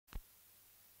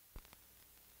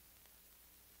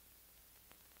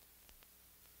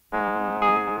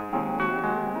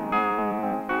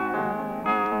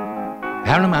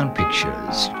Paramount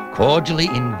Pictures cordially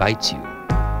invites you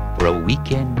for a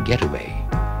weekend getaway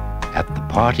at the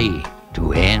party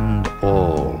to end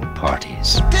all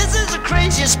parties. This is the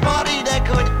craziest party that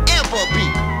could ever be.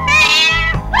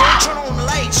 Don't turn on the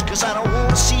lights, cause I don't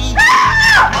want to see.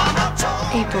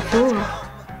 April Fool.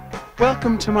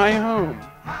 Welcome to my home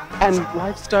and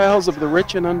lifestyles of the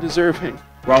rich and undeserving.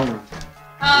 Walton.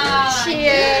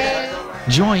 Cheers.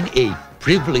 Join 8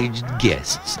 privileged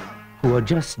guests who are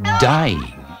just dying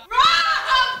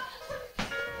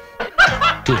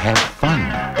to have fun.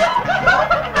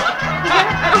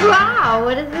 Wow,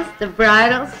 what is this? The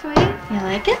bridal suite? You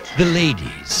like it? The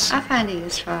ladies. I find a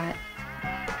use for it.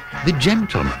 The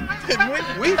gentlemen.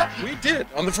 We did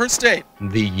on the first date.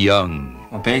 The young.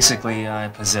 Well, basically, I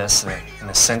possess an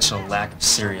essential lack of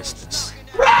seriousness.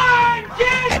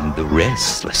 And the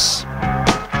restless.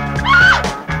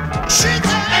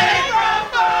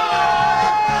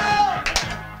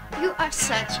 You are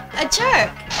such a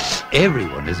jerk.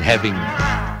 Everyone is having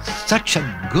such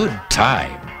a good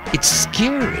time. It's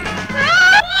scary.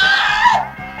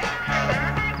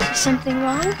 Is something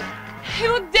wrong?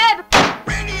 You look dead.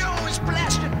 Radio is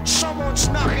blasting. Someone's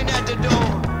knocking at the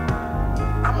door.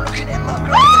 I'm looking at my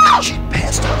girl. She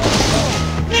passed out on the floor.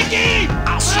 Nikki!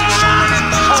 I see someone in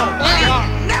the I've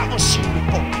never seen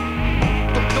before.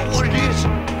 Don't know what it is.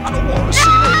 I don't want to see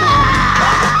it.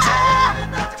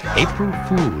 April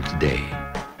Fool's Day.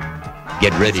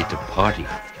 Get ready to party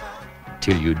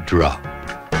till you drop.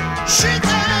 She said,